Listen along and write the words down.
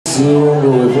to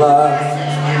go fly.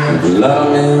 A lot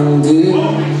of men do.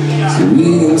 So we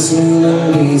can swing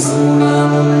and reason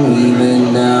and weaving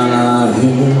down our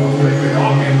hill.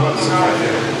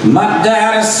 My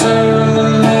daddy served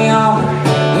in the army.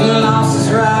 He lost his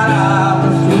right eye. We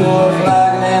flew a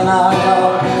flag in our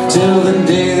yard till the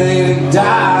day that he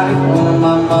died.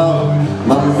 My mother,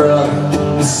 my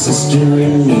brother, my sister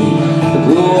and me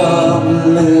grew up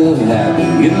and live happy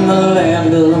in the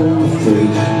land of the free.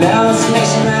 Now this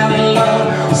nation that we love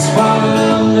is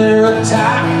falling under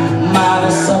attack.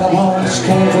 Mighty son of orange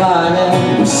came flying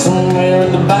in somewhere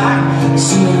in the back. As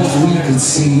soon as we could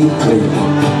see it clearly,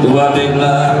 the white big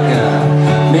black guy,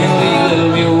 man, we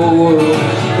live your world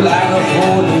like a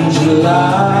 4th of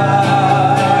July.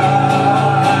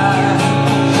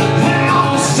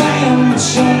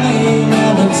 Your name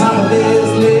at the top of his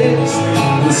list.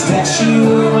 The statue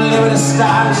of liberty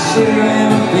started sharing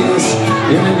this.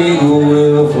 Every eagle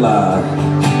will fly.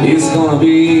 It's gonna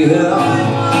be hell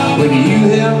when you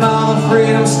hear my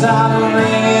freedom start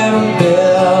ringing a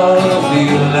bell. It'll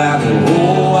feel like the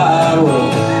whole wide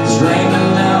world is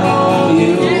raining down on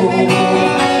you.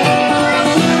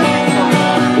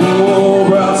 Oh,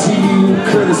 brought to you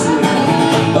courtesy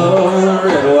of the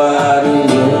red, white, and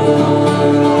blue.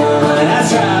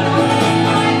 That's right.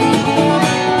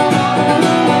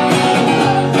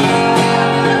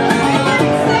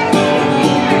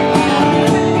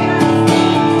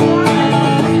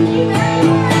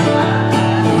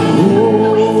 Oh,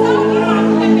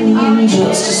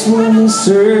 justice when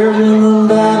served in the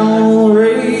battle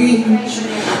rage.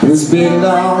 This big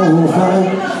dog will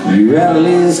fight you rattle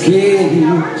his cage.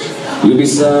 You'll be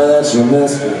sorry that you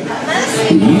messed with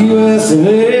the U.S. of A.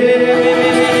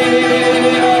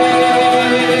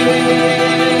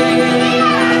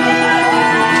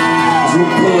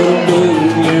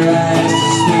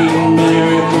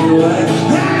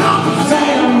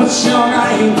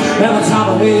 At the top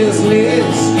of his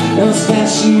lips, and the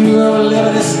statue of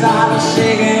liberty started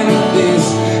shaking with this.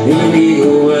 And the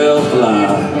eagle will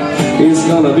fly. It's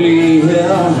gonna be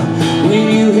hell when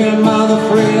you hear Mother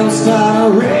Freedom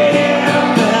start ringing a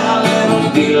bell. It'll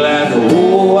be like the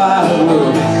whole wide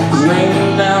world is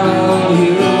raining down on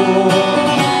you.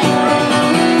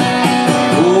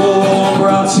 Oh,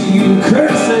 brought to you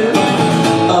courtesy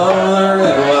of the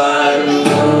red, white, and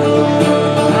blue.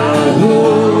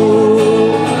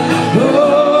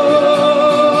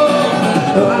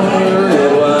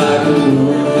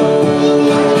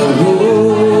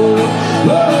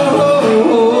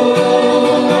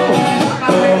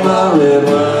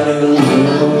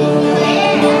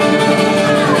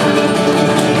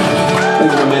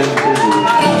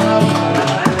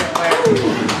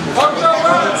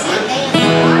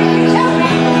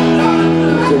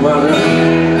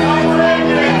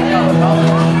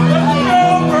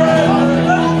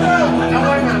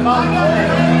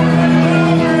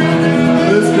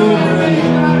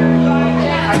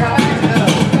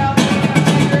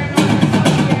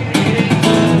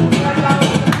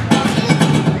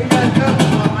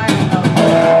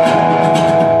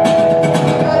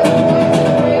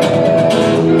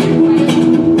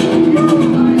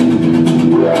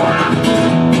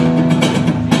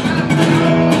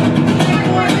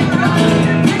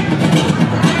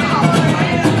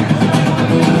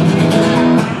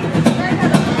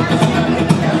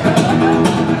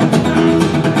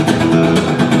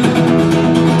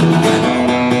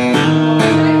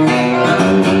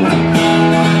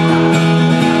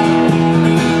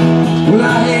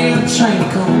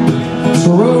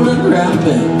 I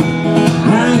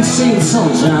ain't seen the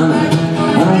sunshine.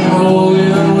 I don't know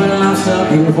even when I'm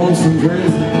stuck in the Folsom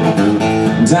prison.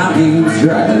 Time keeps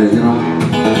dragging on,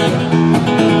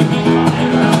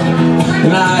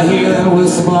 and I hear that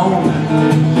whistle blowing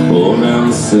all down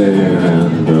the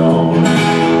sand dawn.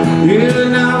 Yeah,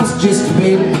 now I was just a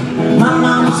baby. My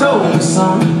mama told me,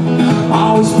 son,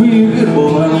 always be a good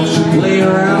boy, don't you play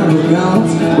around with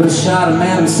guns. But I shot a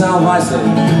man in South, I said,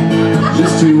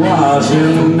 just to watch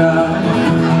him die.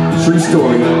 True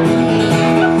story.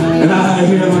 And I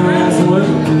hear the ransom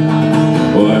whistle.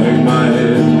 Well, I hang my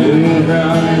head in the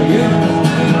crowd again.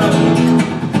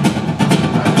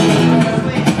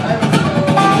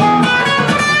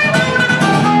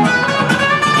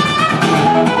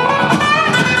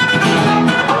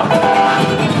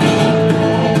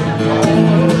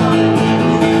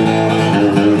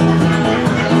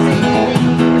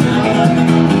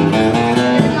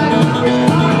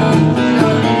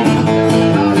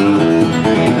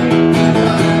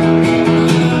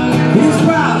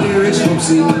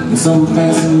 Some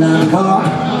fancy 9 car,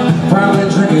 probably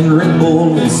drinking Red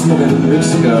Bull and smoking big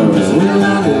cigars. We don't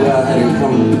know why he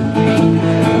come.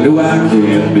 know I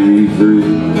can't be free.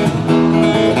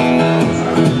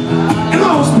 And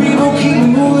most people keep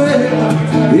me away.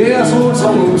 Yeah, that's what's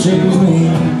all changed me.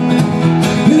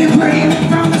 And they bring me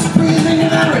from this prison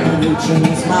and I really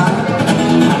changed mine.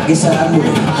 I guess I'd move a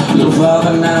little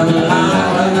farther down the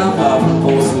line, and I'm far from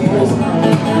Posing.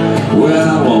 Where I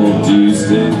want to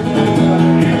stay.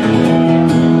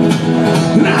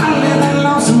 And I live that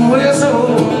lonesome way, so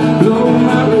blow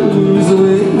my blues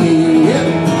away.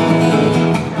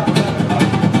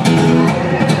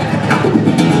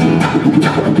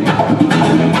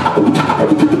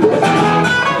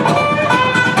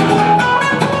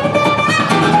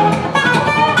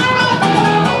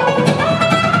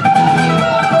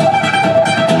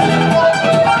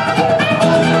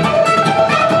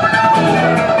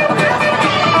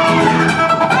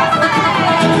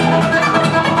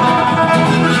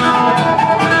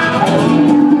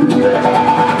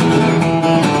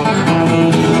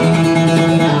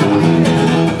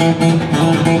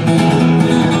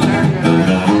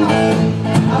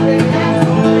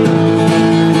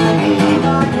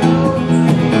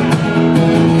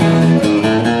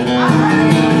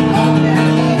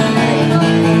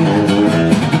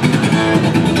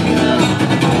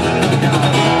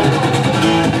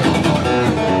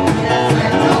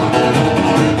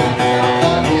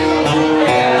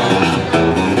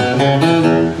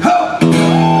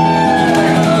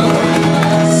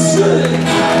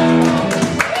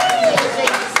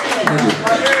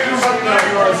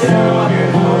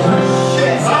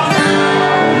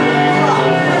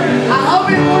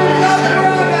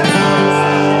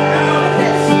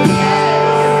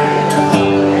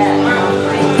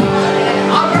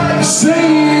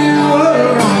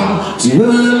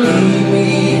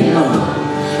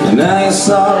 Now you're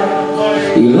sorry,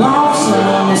 you're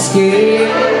lonesome and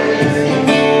scared,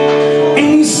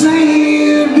 and you say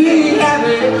you'd be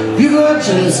happy if you could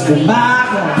just come back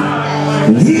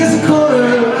home. And here's a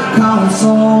quarter, call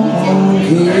someone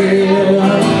here.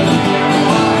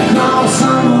 Call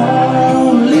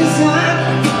someone,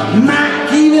 listen, might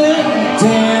keep it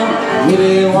down.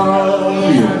 Maybe one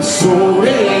of you so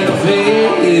ready to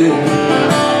fail.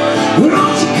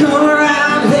 Won't you come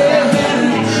around here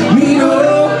and meet up?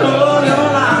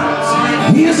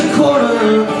 Here's a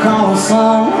quarter, call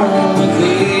someone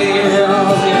here.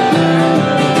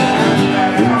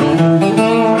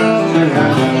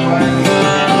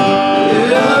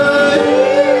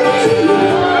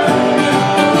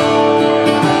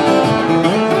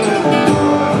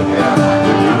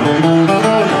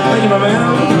 Thank you, my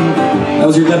man. That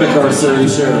was your debit card, sir, you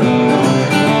sure?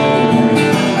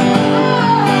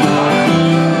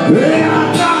 Well, I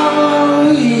thought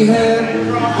we had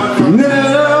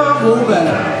never go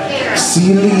back.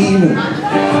 See you leaving,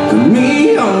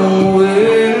 me on the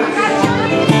way.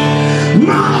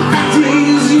 Mama,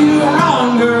 tease you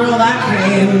on, girl, that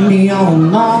can't be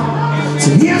on long. So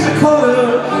here's a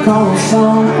quarter, call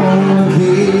someone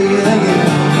here.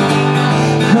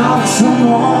 Call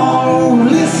someone,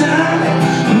 listen,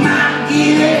 might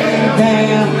get it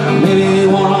down. Maybe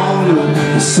one of you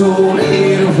is so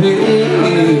little bit.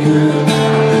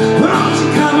 Won't you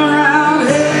come around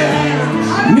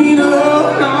here, meet up?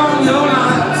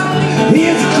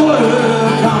 Here's a quarter,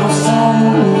 call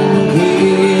someone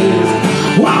cares.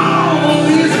 Wow,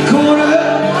 here's a quarter,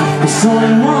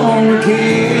 someone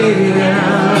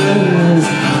cares.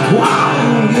 Wow,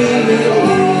 yeah.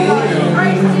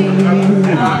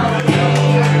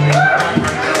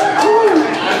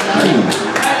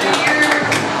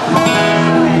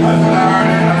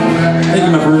 Thank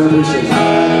you, my friend, appreciate it.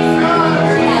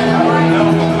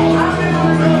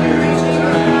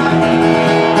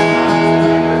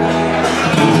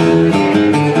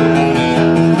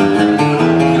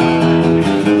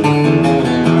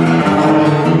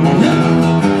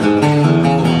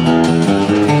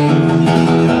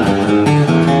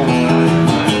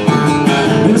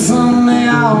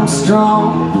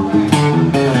 Strong,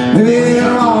 maybe it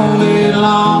won't be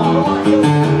long.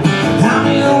 I'm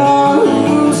the one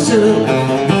who's took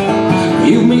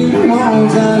you mean the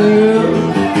ones that are real.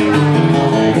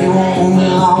 They won't be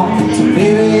long, so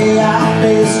baby I'll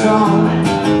be strong.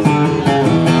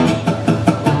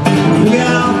 Maybe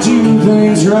I'll do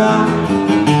things right.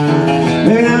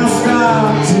 Maybe I'll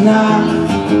start tonight.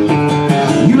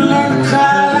 You learn to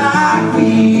cry like me,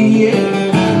 yeah.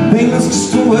 Maybe it's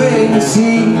just a way to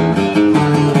see.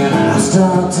 I'll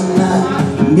start tonight,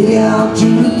 maybe I'll do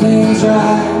things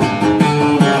right.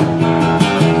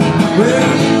 Well,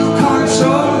 you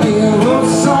control me, I wrote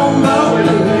somebody.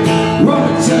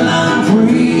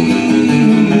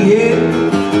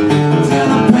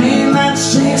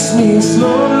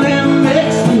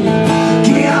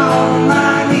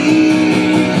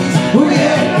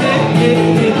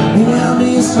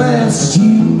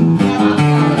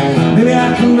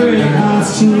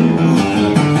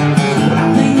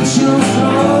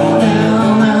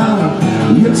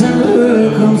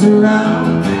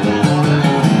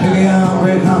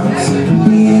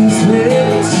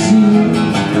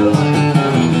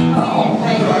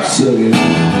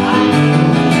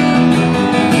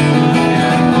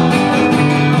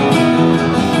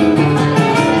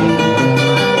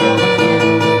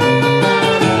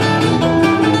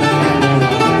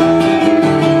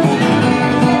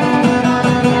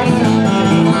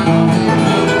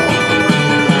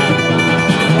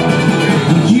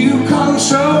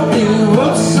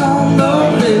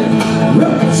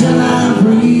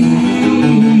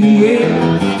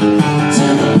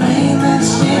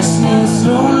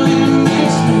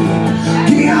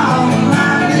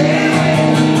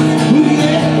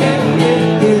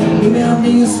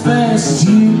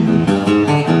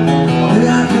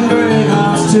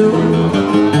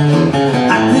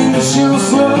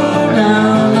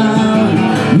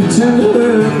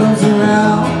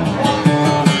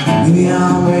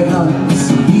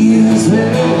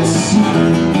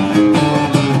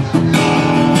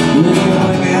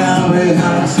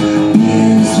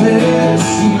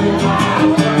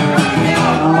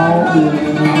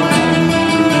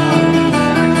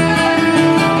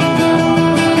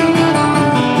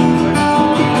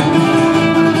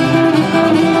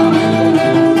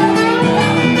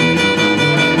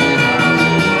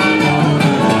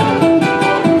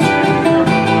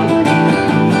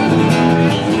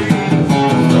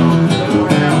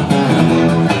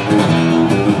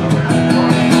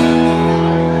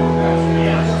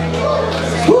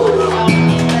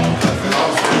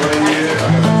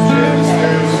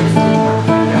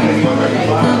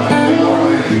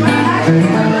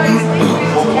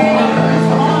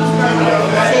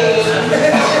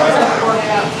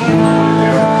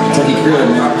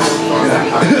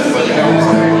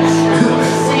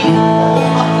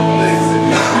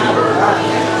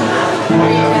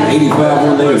 85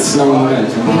 one day it's snowing right.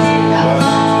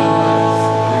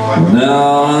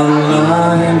 Now I'm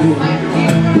lying here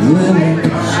living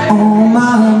on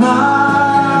my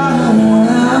mind.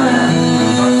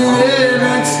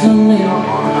 Next to me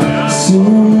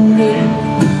someday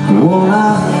won't I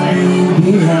leave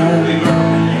behind.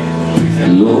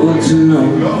 Lord, you know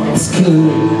it's killing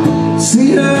me.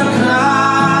 See her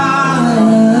crying.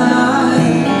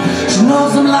 She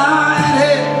knows I'm lying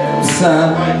here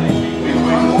beside her.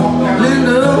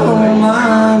 Linda on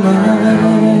my mind.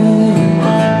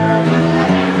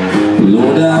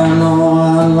 Lord, I know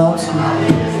I lost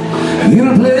you in a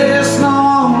place no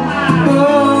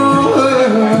more,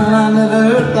 and I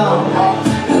never thought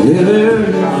I'd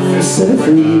ever set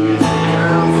free.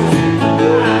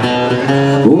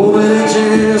 Oh, but it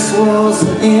just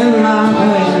wasn't in my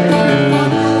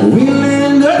hand. We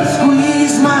Linda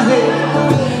squeezed my head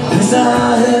as I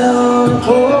held her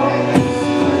close.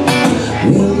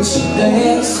 When she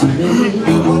danced with me,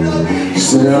 she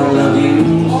said, I love you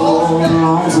for a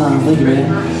long time. Thank you, man.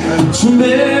 She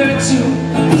married to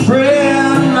a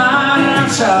friend of mine. I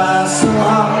tried so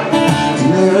hard to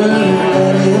never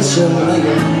let it show.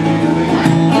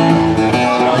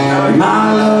 My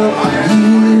love for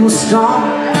you was strong.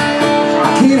 I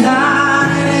can't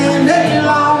hide it any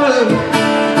longer.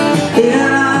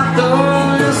 And I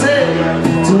thought you said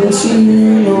to let you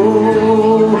know.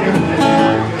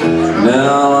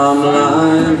 Now I'm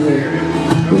lying here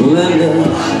with Linda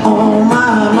on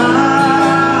my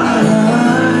mind.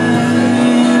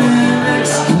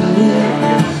 Next to me,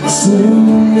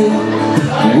 someday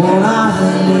won't I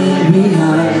leave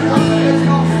behind.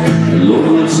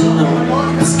 Lord, you know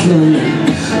it's killing me.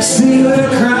 See her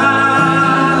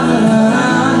crying.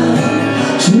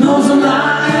 She knows I'm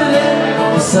lying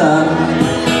there beside her.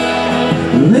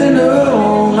 Linda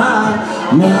on my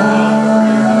mind.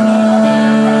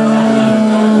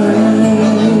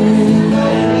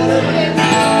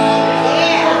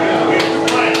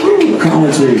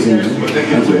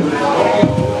 Thank you.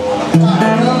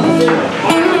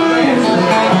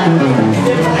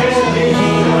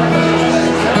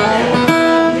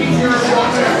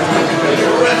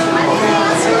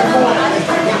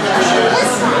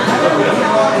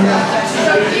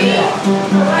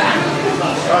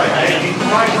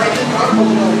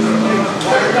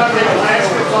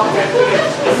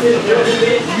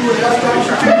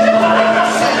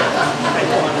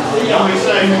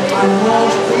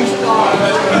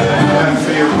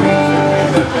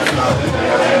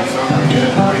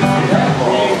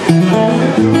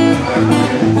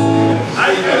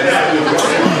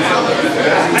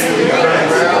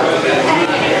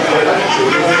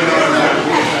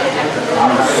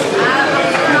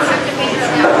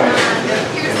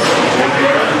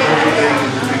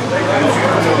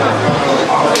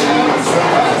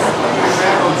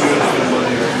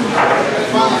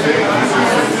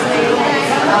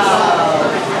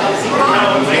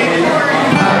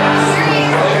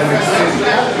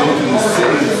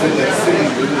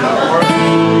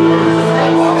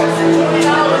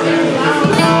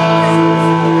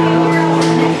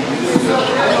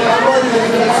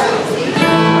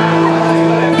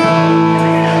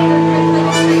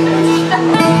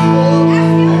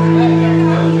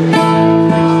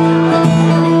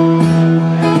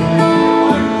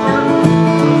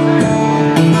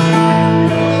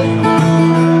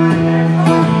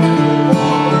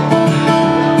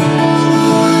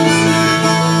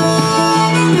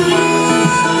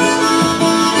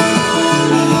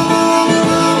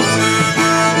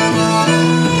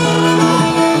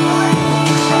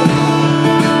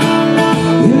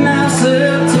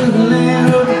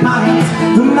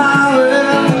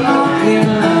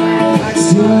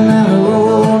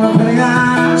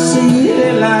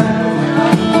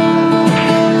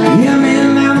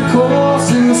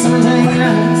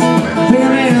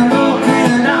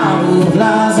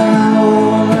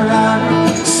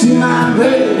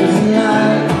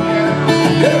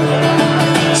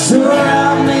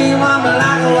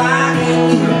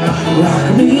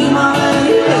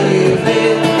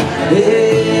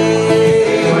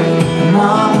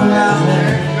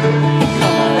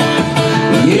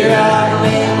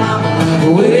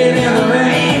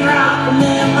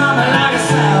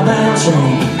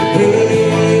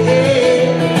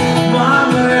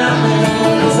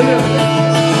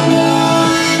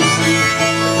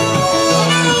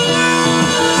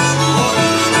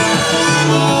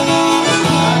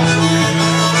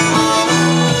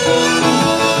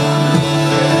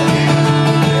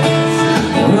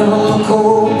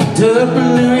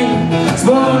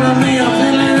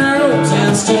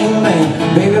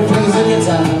 Baby, please,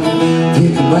 anytime. You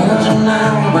can bounce on now.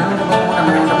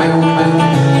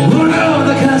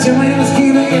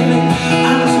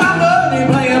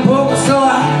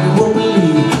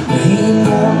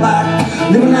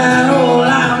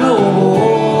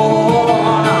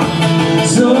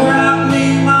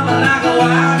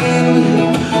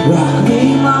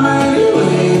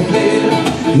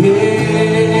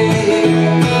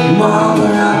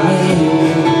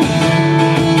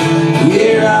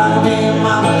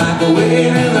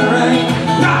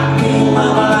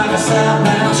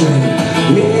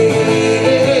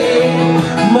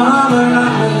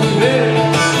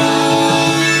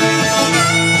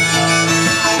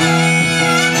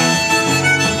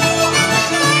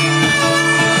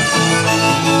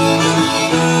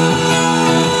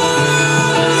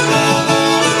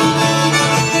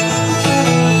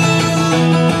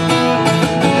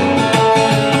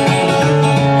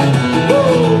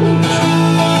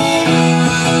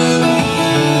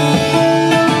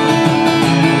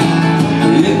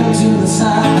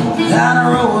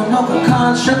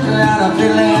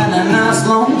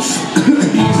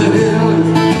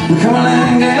 Come on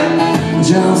and get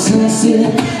Johnson City,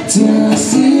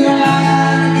 Tennessee. I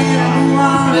get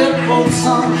on it for the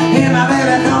sun. And my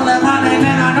baby called that my name,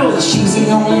 and I know that she's the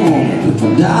only one. If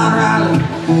I'm down Riley,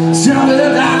 still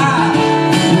will die.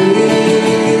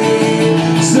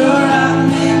 Yeah. So rock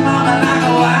me, mama, like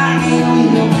a wagon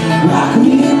wheel. Rock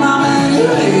me, mama, and you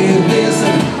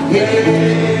listen. Yeah,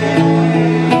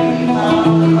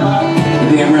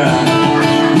 damn right.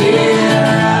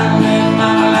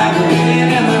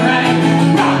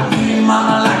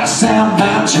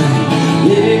 Soundbound train,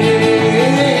 yeah,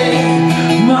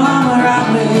 mama rock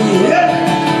me, yeah.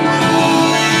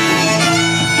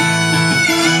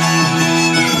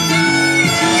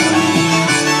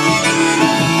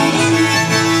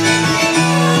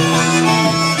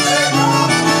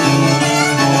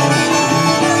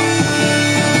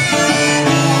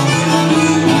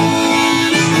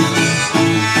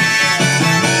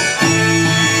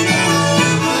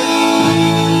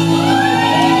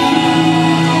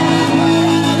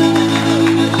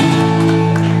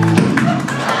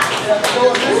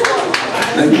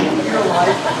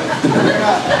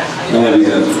 Nobody's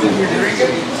asking.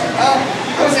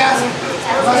 I was asking.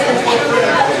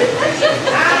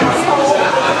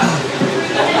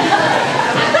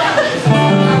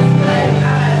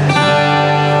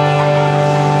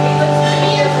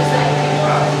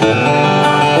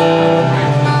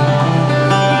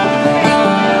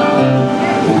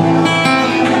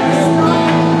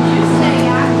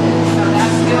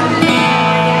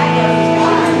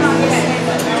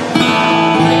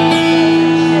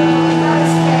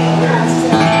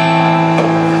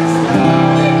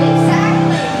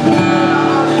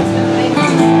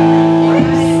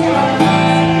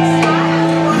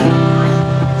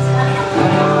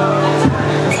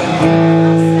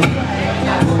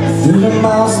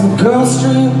 Miles from Girl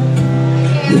Street,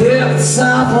 yeah, the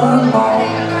Southward Mall.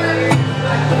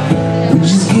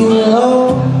 Bridges getting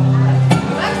low,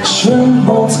 shrimp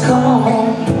boats come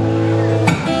home.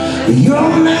 You're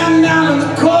a man down in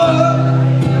the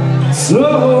corner,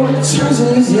 slow turns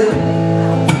his head,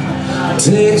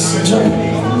 takes a drink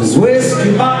from his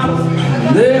whiskey bottle.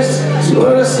 This is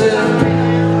what I said.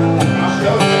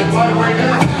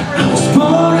 I was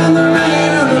born in the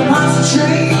rain of the monster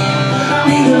train.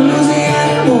 Need to lose the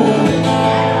animal.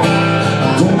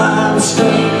 Don't mind the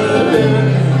stranger.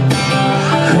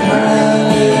 Come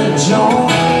around and join.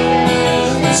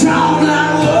 Talk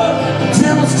like what?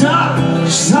 Devil's dark.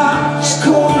 She's hot, she's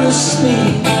cold as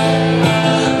sleep.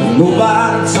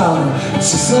 Nobody talking.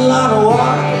 Just a lot of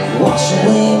water. Wash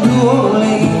away New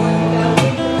Orleans.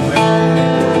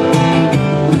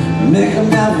 Make them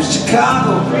down from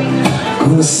Chicago.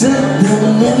 Gonna sit down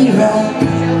and let me ride.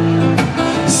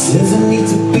 Says it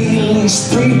needs to be at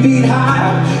least 3 feet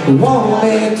high. One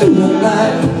way through the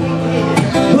night.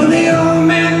 But the old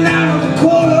man down in the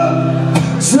corner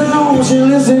said, don't you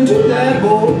listen to that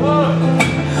boy.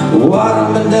 Water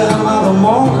been down all the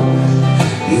morning.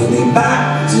 He'll be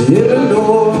back to hit the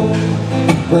door.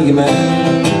 Thank you,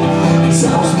 man. So I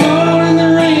was born in the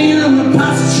rain of the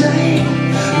pasta train.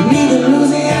 Need to lose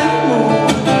the animal.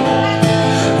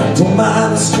 I don't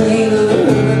mind the strain of the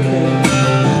hurricane.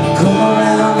 Come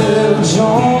around and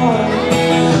join.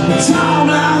 Talk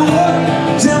like what?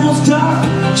 Devil's dark.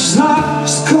 She's hot,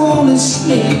 she's cold as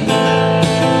sleep.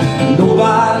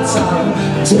 Nobody talking.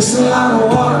 Takes a lot of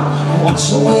water.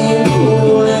 Wash away New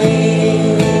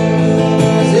Orleans.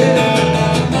 Yeah.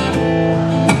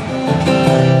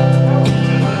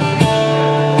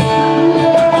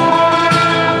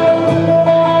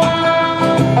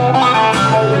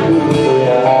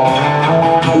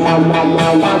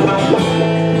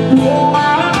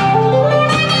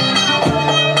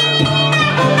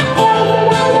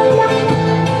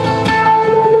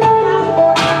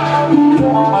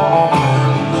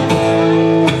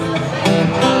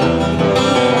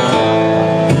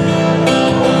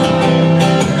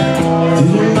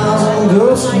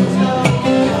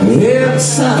 Yeah, the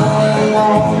sound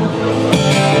long.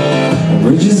 The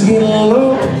bridges getting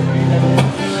low.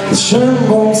 The shrimp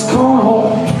bones come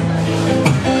home.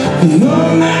 The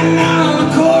young man down in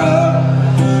the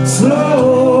corner,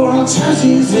 slow turns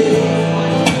his head,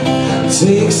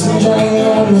 takes some drink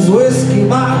on his whiskey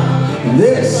bottle.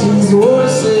 This is what I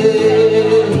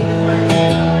said.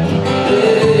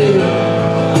 Yeah.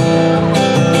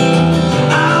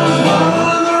 I was born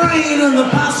in the rain of the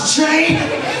pasta train.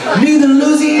 Need to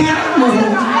lose the animal.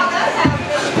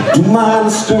 Do mind the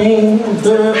string of the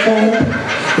hurricane.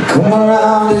 Come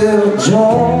around little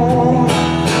John.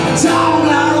 Don't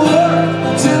like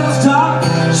work till it's dark.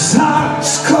 She's hot,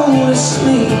 she's cold as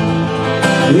sleep.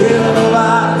 Yeah,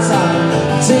 nobody's out.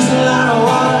 Takes a lot of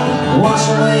water. Wash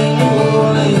away.